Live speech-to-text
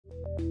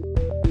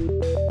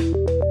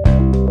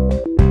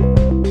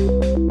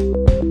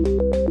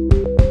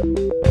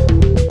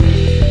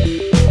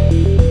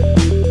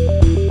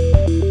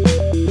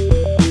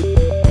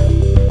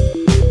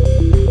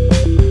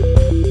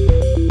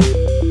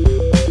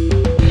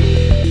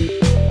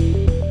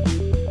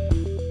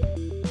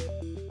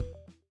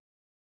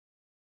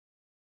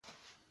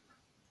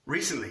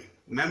Recently,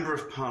 Member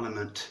of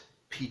Parliament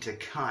Peter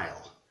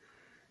Kyle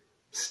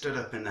stood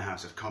up in the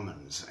House of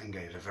Commons and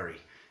gave a very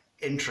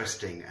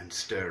interesting and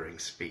stirring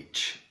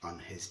speech on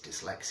his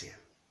dyslexia.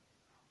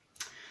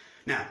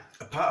 Now,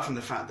 apart from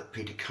the fact that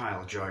Peter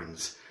Kyle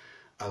joins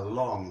a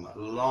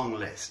long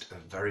list of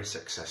very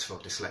successful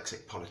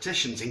dyslexic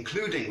politicians,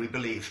 including, we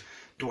believe,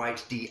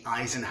 Dwight D.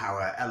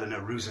 Eisenhower, Eleanor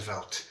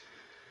Roosevelt,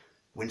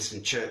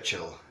 Winston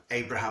Churchill,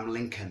 Abraham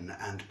Lincoln,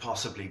 and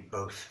possibly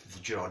both the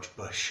George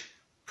Bush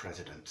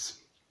presidents.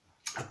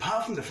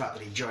 Apart from the fact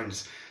that he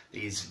joins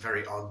these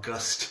very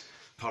august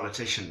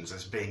politicians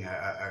as being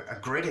a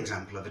great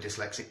example of a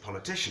dyslexic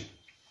politician,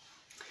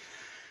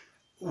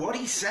 what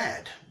he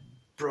said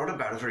brought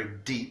about a very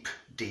deep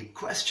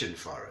question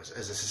for us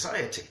as a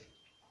society.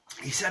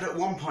 He said at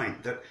one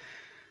point that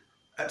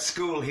at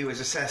school he was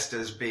assessed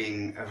as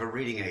being of a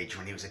reading age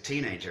when he was a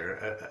teenager,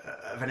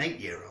 of an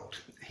 8-year-old.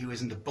 He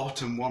was in the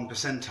bottom 1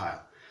 percentile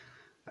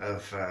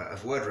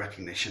of word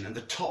recognition and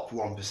the top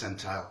 1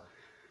 percentile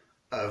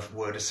of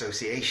word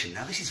association.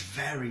 Now, this is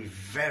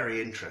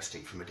very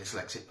interesting from a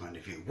dyslexic point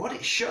of view. What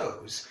it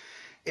shows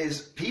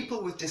is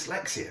people with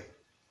dyslexia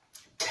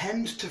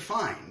tend to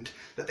find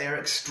that they're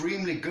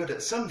extremely good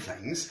at some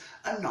things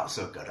and not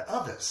so good at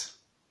others,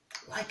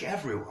 like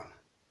everyone.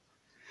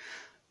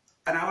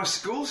 And our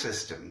school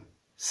system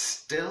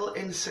still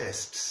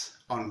insists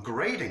on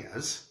grading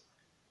us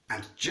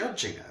and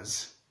judging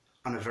us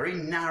on a very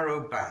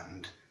narrow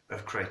band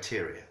of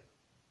criteria.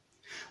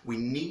 We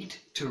need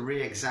to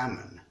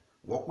re-examine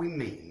what we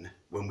mean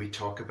when we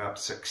talk about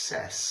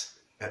success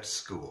at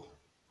school.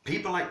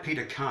 People like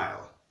Peter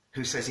Kyle,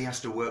 who says he has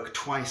to work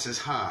twice as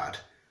hard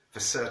for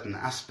certain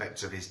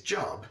aspects of his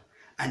job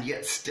and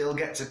yet still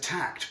gets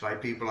attacked by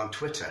people on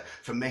Twitter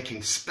for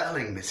making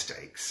spelling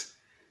mistakes.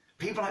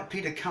 People like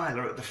Peter Kyle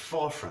are at the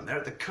forefront, they're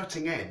at the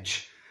cutting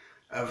edge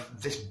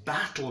of this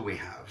battle we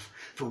have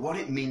for what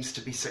it means to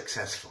be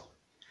successful.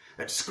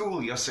 At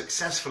school, you're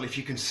successful if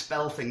you can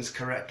spell things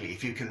correctly,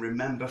 if you can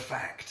remember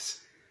facts.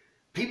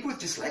 People with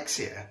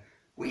dyslexia,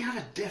 we have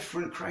a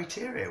different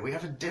criteria. We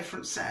have a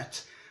different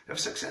set of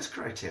success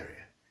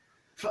criteria.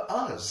 For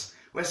us,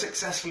 we're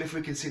successful if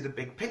we can see the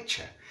big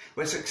picture.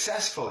 We're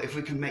successful if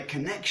we can make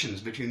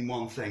connections between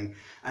one thing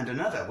and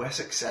another. We're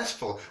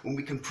successful when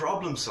we can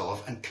problem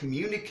solve and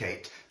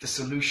communicate the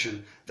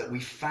solution that we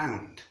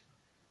found.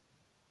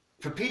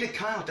 For Peter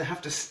Kyle to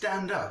have to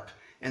stand up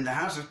in the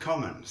House of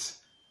Commons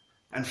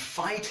and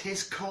fight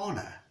his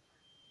corner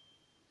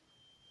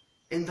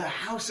in the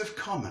House of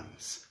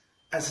Commons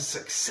as a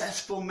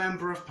successful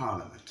Member of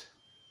Parliament,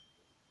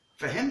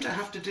 for him to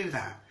have to do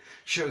that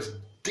shows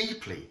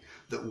deeply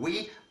that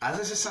we as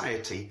a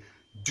society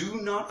do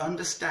not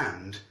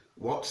understand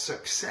what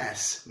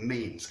success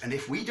means. And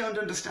if we don't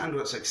understand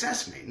what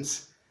success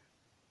means,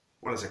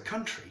 well, as a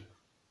country,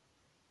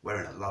 we're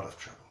in a lot of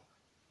trouble.